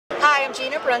Hi, I'm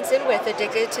Gina Brunson with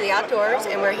Addicted to the Outdoors,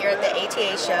 and we're here at the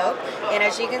ATA show. And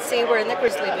as you can see, we're in the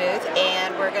Grizzly booth,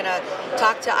 and we're going to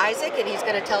talk to Isaac, and he's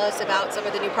going to tell us about some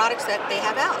of the new products that they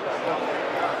have out.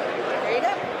 There you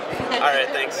go. All right,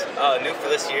 thanks. New for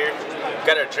this year, we've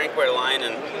got our drinkware line,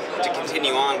 and to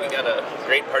continue on, we got a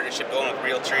great partnership going with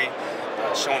Realtree.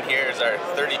 Shown here is our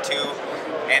 32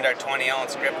 and our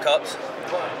 20-ounce grip cups.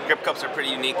 Grip cups are pretty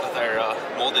unique with our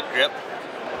molded grip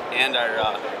and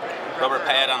our rubber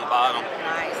pad on the bottom.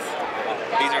 Nice.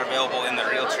 These are available in the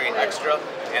Realtree Extra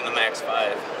and the Max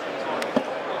 5.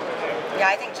 Yeah,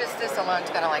 I think just this alone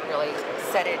is going to like really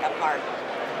set it apart,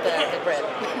 the grip.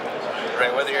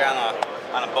 Right, whether you're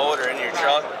on a boat or in your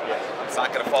truck, it's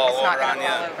not going to fall over on you.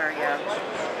 Yeah.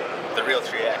 The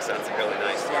Realtree accents are really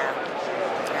nice. Yeah.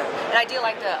 Yeah. And I do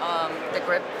like the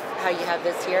grip, how you have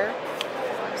this here.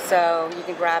 So you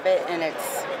can grab it and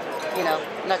it's, you know,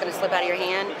 not going to slip out of your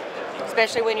hand.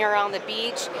 Especially when you're on the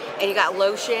beach and you got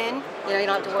lotion, you know, you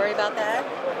don't have to worry about that.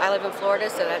 I live in Florida,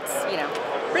 so that's, you know,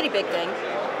 pretty big thing.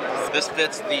 This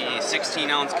fits the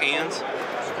 16-ounce cans.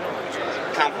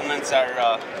 Complements our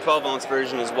 12-ounce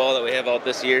version as well that we have out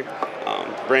this year.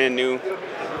 Brand new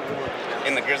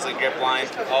in the Grizzly grip line,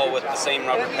 all with the same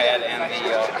rubber pad and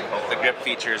the grip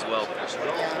feature as well.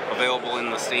 Available in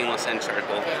the stainless and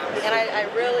charcoal. And I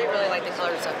really, really like the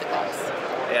colors of the cups.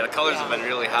 Yeah, the colors have been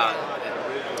really hot.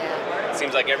 It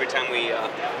seems like every time we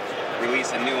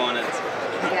release a new one, it's...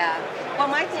 Yeah. Well,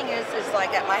 my thing is like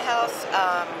at my house,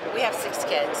 we have 6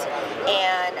 kids,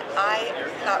 and I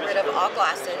got rid of all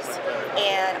glasses,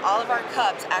 and all of our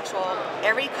cups,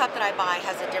 every cup that I buy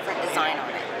has a different design on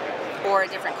it, or a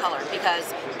different color,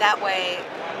 because that way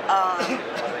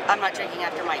I'm not drinking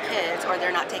after my kids, or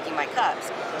they're not taking my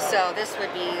cups. So this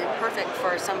would be perfect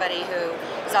for somebody who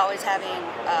is always having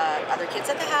other kids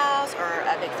at the house or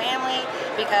a big family,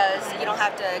 because you don't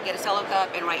have to get a solo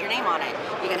cup and write your name on it.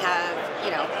 You can have,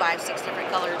 you know, 5, 6 different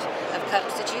colors of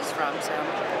cups to choose from. So,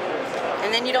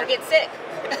 and then you don't get sick.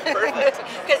 Perfect.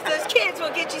 Because those kids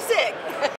will get you sick.